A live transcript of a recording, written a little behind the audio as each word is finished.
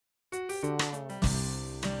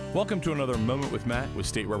Welcome to another Moment with Matt with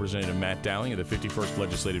State Representative Matt Dowling of the 51st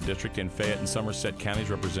Legislative District in Fayette and Somerset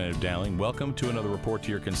Counties. Representative Dowling, welcome to another report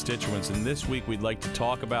to your constituents. And this week we'd like to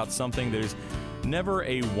talk about something that is never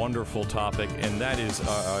a wonderful topic, and that is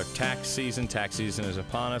tax season. Tax season is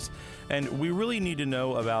upon us, and we really need to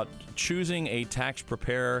know about choosing a tax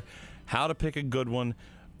preparer, how to pick a good one.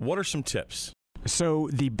 What are some tips? So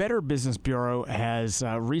the Better Business Bureau has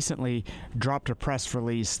recently dropped a press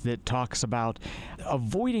release that talks about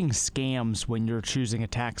avoiding scams when you're choosing a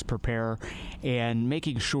tax preparer and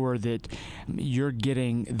making sure that you're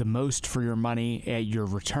getting the most for your money. Your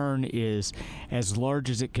return is as large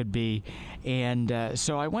as it could be. And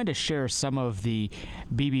so I wanted to share some of the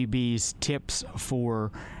BBB's tips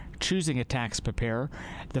for choosing a tax preparer.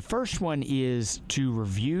 The first one is to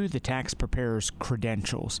review the tax preparer's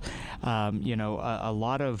credentials. A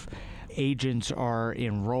lot of agents are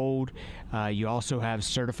enrolled. You also have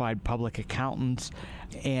certified public accountants,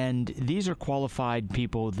 and these are qualified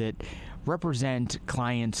people that represent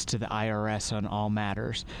clients to the IRS on all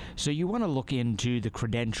matters. So you want to look into the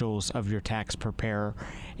credentials of your tax preparer,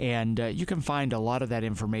 and you can find a lot of that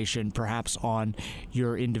information perhaps on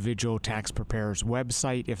your individual tax preparer's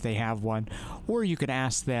website if they have one, or you can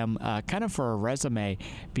ask them kind of for a resume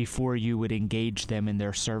before you would engage them in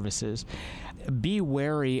their services. Be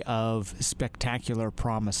wary of spectacular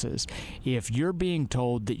promises. If you're being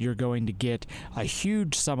told that you're going to get a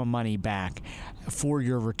huge sum of money back for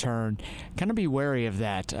your return, kind of be wary of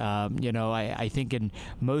that. I think in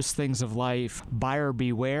most things of life, buyer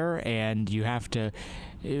beware, and you have to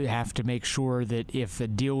make sure that if the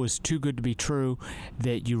deal is too good to be true,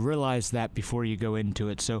 that you realize that before you go into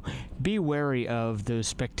it. So be wary of those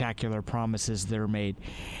spectacular promises that are made.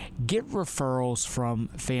 Get referrals from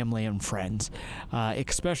family and friends,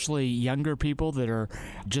 especially younger people that are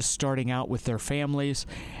just starting out with their families.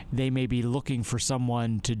 They may be looking for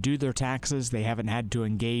someone to do their taxes. They haven't had to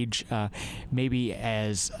engage maybe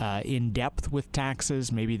as in depth with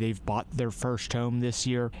taxes. Maybe they've bought their first home this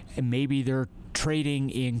year, and maybe they're trading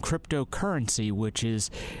in cryptocurrency, which is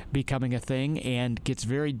becoming a thing and gets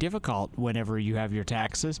very difficult whenever you have your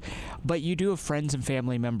taxes. But you do have friends and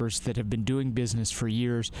family members that have been doing business for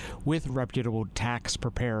years with reputable tax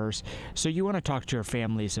preparers. So you want to talk to your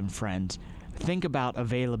families and friends. Think about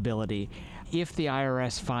availability. If the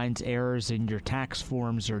IRS finds errors in your tax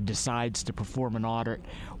forms or decides to perform an audit,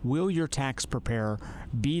 will your tax preparer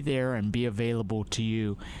be there and be available to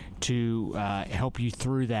you to help you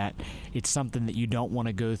through that? It's something that you don't want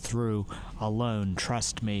to go through alone,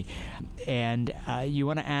 trust me. And you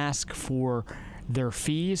want to ask for their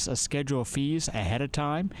fees, a schedule of fees ahead of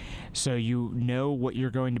time, so you know what you're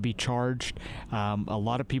going to be charged. A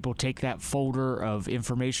lot of people take that folder of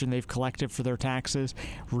information they've collected for their taxes,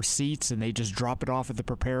 receipts, and they just drop it off at the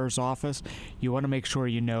preparer's office. You want to make sure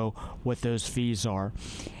you know what those fees are.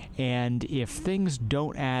 And if things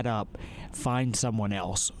don't add up, find someone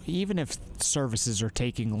else. Even if services are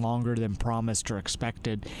taking longer than promised or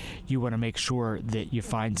expected, you want to make sure that you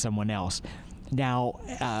find someone else.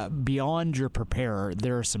 Now, beyond your preparer,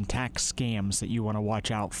 there are some tax scams that you want to watch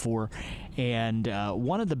out for. And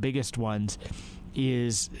one of the biggest ones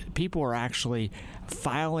is people are actually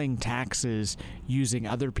filing taxes using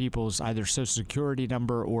other people's either social security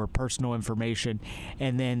number or personal information,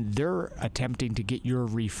 and then they're attempting to get your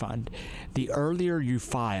refund. The earlier you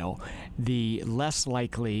file, the less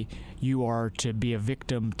likely you are to be a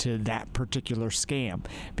victim to that particular scam,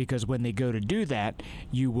 because when they go to do that,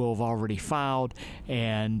 you will have already filed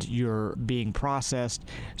and you're being processed.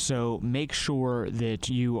 So make sure that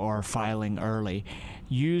you are filing early.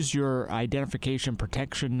 Use your identification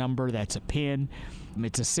protection number. That's a PIN.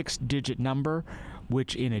 It's a 6-digit number,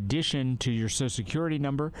 which in addition to your social security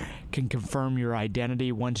number can confirm your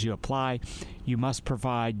identity once you apply. You must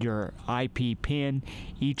provide your IP PIN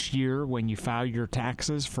each year when you file your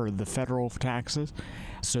taxes for the federal taxes,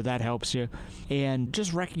 so that helps you. And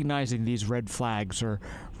just recognizing these red flags are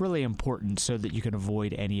really important so that you can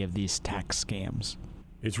avoid any of these tax scams.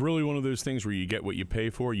 It's really one of those things where you get what you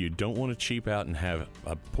pay for. You don't want to cheap out and have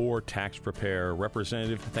a poor tax preparer.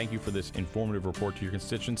 Representative, thank you for this informative report to your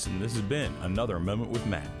constituents, and this has been another Moment with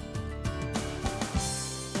Matt.